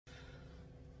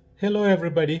Hello,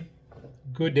 everybody.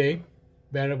 Good day,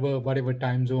 whatever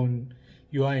time zone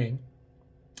you are in.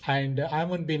 And I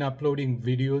haven't been uploading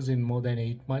videos in more than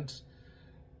 8 months.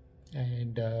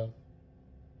 And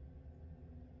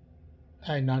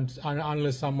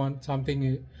unless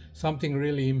something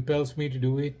really impels me to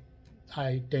do it,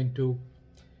 I tend to,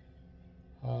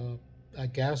 uh,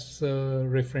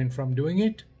 refrain from doing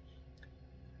it.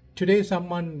 Today,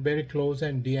 someone very close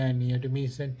and dear and near to me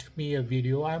sent me a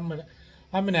video.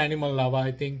 I'm an animal lover.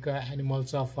 I think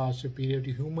animals are far superior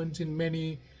to humans in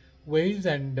many ways,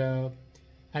 and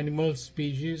animal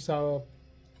species are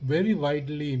very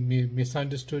widely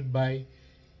misunderstood by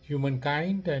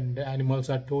humankind. And animals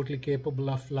are totally capable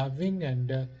of loving,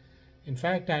 and in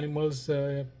fact, animals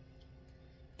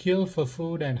kill for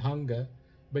food and hunger,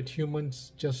 but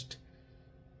humans just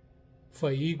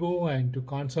for ego and to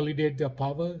consolidate their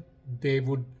power, they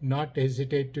would not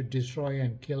hesitate to destroy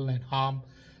and kill and harm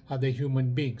other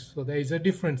human beings. So there is a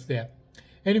difference there.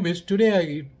 Anyways,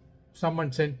 today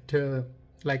someone sent,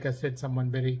 like I said, someone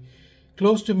very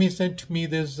close to me sent me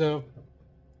this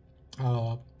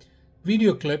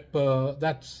video clip.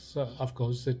 That's of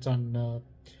course that's on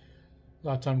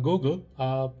Google.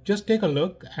 Just take a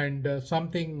look, and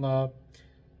something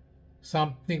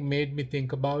made me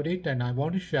think about it, and I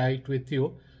want to share it with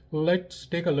you. Let's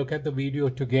take a look at the video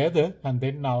together, and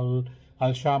then I'll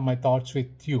share my thoughts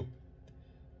with you.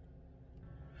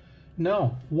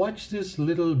 Now, watch this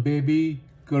little baby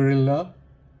gorilla.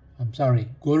 I'm sorry,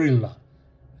 gorilla.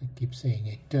 I keep saying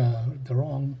it the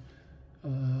wrong.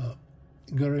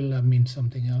 Gorilla means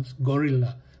something else.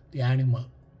 Gorilla, the animal.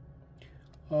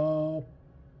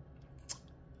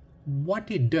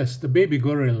 What it does, the baby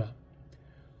gorilla,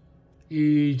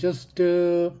 he just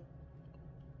see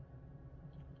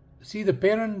the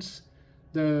parent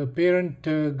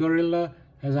gorilla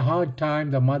has a hard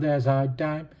time, the mother has a hard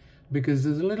time, because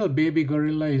this little baby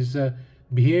gorilla is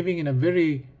behaving in a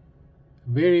very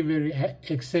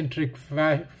eccentric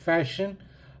fashion,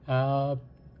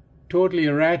 totally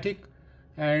erratic,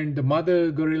 and the mother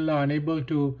gorilla, unable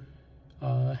to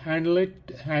handle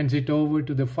it, hands it over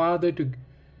to the father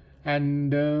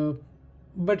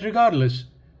but regardless,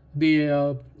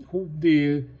 the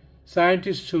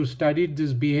scientists who studied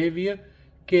this behavior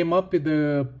came up with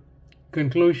the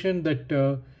conclusion that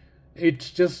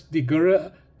it's just the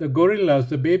gorillas,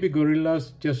 the baby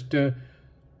gorillas, just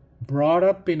brought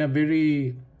up in a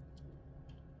very,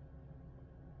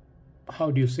 how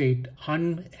do you say it,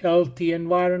 unhealthy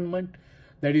environment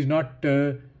that is not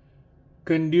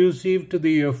conducive to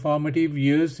the formative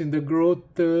years in the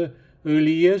growth,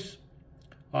 early years,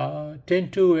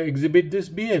 tend to exhibit this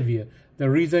behavior. The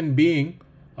reason being,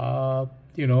 you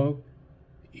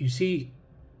see,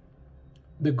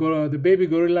 the baby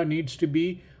gorilla needs to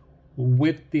be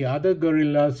with the other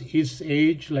gorillas his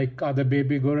age, like other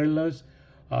baby gorillas,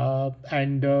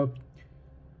 and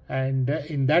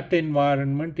in that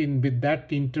environment, with that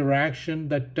interaction,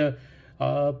 that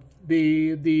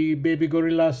the baby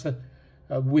gorillas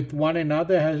with one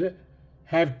another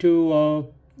have to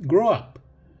grow up,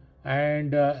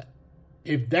 and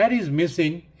if that is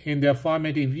missing in their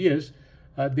formative years,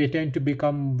 they tend to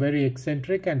become very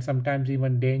eccentric and sometimes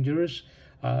even dangerous.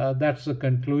 That's the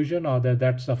conclusion, or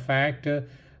that's a fact.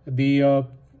 The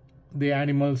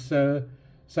animals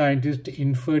scientist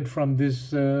inferred from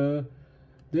this, and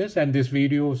this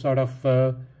video sort of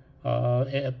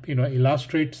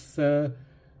illustrates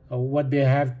what they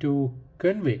have to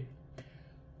convey.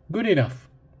 Good enough.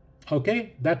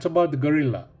 Okay, that's about the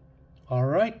gorilla. All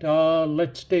right,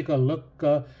 let's take a look.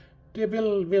 We'll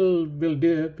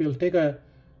take a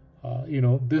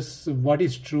this, what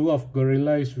is true of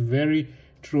gorilla is very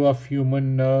true of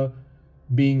human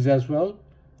beings as well.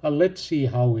 Let's see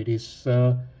how it is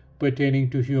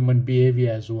pertaining to human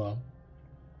behavior as well.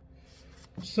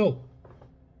 So,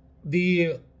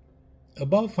 the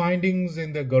above findings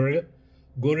in the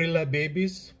gorilla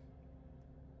babies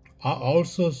are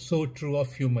also so true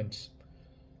of humans.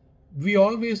 We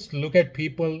always look at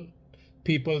people's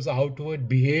outward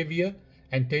behavior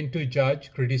and tend to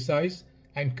judge, criticize,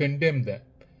 and condemn their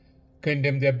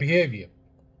behavior.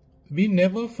 We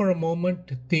never for a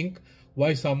moment think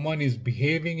why someone is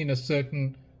behaving in a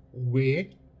certain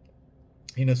way,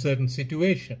 in a certain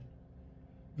situation.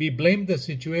 We blame the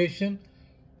situation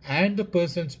and the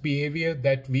person's behavior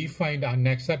that we find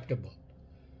unacceptable.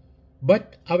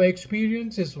 But our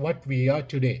experience is what we are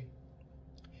today.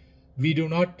 We do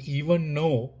not even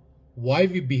know why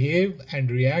we behave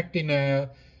and react in an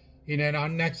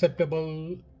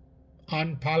unacceptable,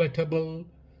 unpalatable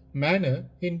manner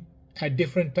at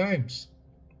different times.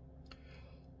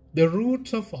 The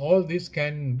roots of all this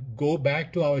can go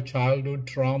back to our childhood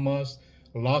traumas,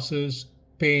 losses,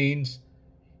 pains,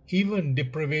 even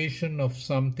deprivation of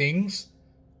some things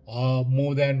or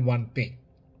more than one thing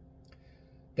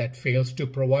that fails to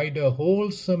provide a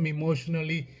wholesome,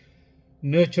 emotionally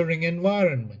nurturing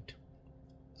environment.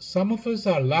 Some of us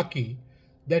are lucky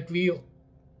that we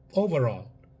overall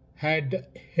had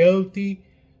healthy,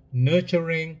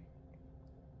 nurturing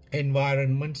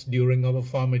environments during our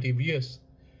formative years.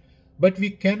 But we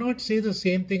cannot say the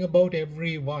same thing about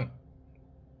everyone.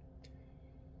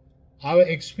 Our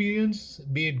experience,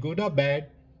 be it good or bad,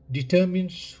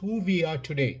 determines who we are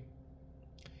today.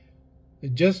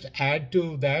 Just add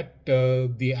to that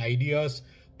the ideas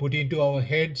put into our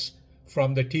heads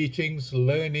from the teachings,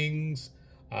 learnings,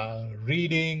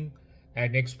 reading,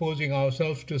 and exposing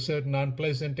ourselves to certain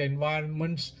unpleasant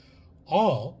environments,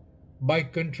 or by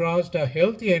contrast, a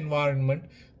healthy environment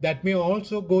that may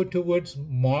also go towards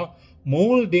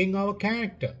molding our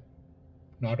character.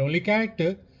 Not only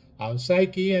character, our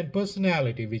psyche and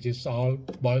personality, which is all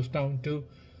boils down to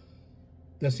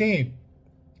the same.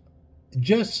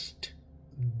 Just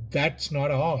that's not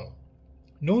all.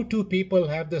 No two people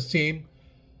have the same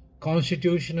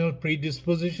constitutional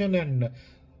predisposition and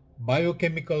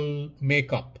biochemical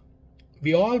makeup.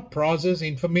 We all process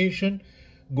information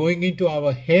going into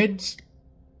our heads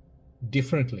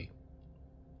differently.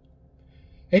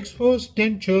 Expose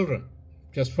 10 children,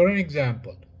 just for an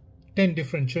example, 10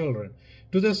 different children,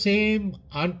 to the same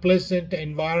unpleasant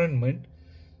environment,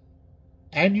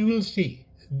 and you will see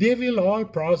they will all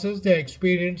process their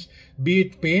experience, be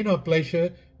it pain or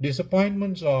pleasure,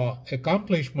 disappointments or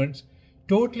accomplishments,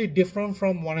 totally different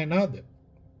from one another.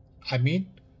 I mean,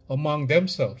 among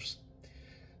themselves.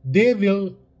 They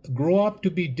will grow up to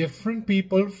be different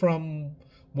people from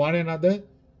one another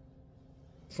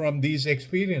from these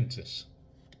experiences.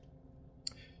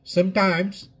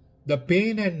 Sometimes the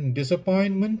pain and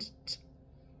disappointments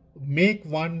make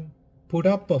one put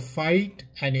up a fight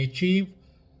and achieve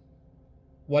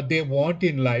what they want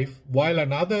in life, while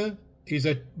another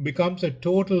becomes a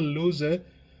total loser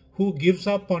who gives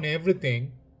up on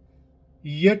everything.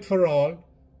 Yet for all,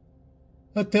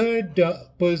 a third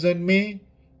person may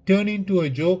turn into a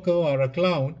joker or a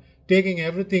clown, taking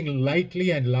everything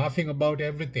lightly and laughing about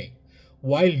everything,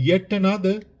 while yet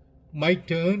another might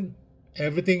turn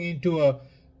everything into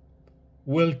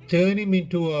will turn him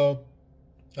into a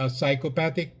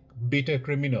psychopathic, bitter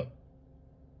criminal.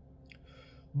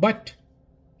 But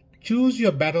choose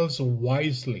your battles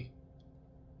wisely.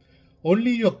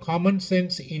 Only your common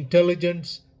sense,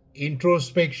 intelligence,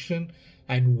 introspection,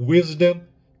 and wisdom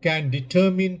can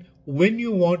determine when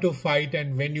you want to fight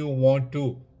and when you want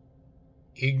to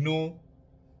ignore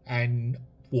and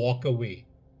walk away.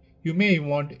 You may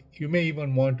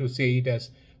even want to say it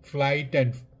as fight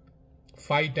and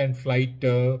flight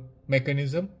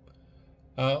mechanism,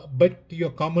 but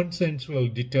your common sense will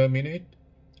determine it.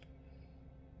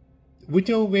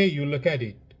 Whichever way you look at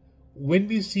it, when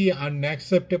we see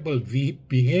unacceptable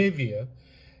behavior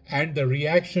and the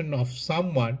reaction of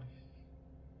someone,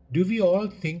 do we all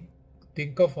think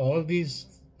of all these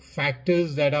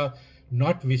factors that are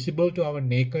not visible to our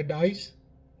naked eyes?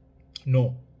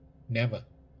 No, never.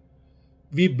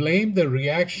 We blame the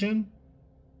reaction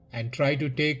and try to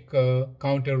take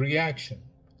counteraction,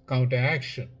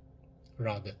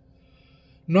 rather.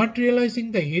 Not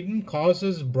realizing the hidden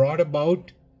causes brought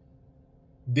about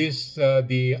this,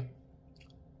 the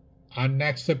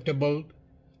unacceptable,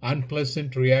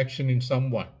 unpleasant reaction in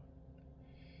someone.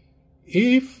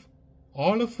 If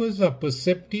all of us are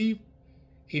perceptive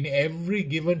in every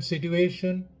given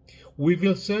situation, we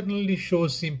will certainly show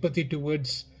sympathy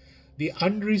towards the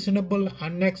unreasonable,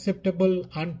 unacceptable,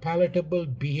 unpalatable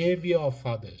behavior of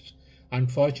others.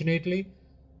 Unfortunately,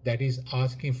 that is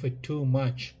asking for too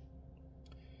much.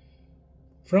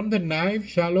 From the naive,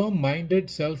 shallow-minded,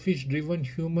 selfish-driven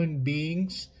human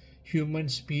beings, human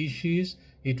species,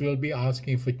 it will be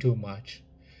asking for too much.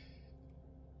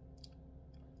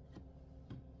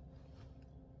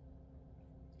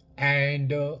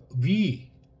 And we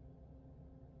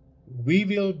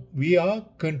are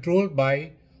controlled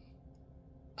by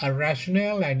a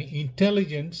rationale and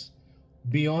intelligence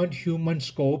beyond human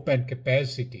scope and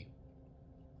capacity.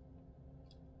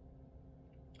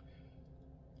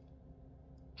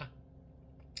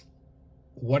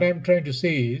 What I'm trying to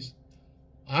say is,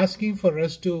 expecting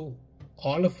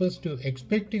all of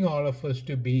us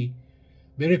to be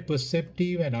very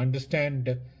perceptive and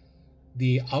understand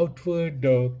the outward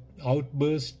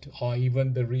outburst or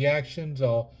even the reactions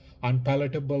or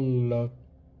unpalatable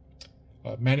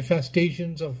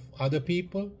manifestations of other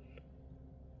people,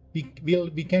 we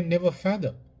can never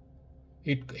fathom.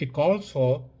 It calls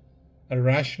for a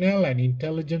rationale and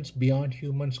intelligence beyond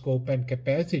human scope and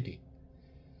capacity.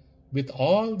 With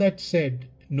all that said,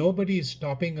 nobody is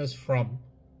stopping us from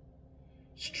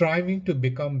striving to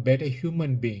become better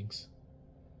human beings.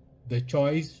 The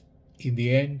choice, in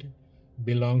the end,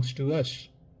 belongs to us.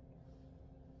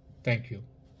 Thank you.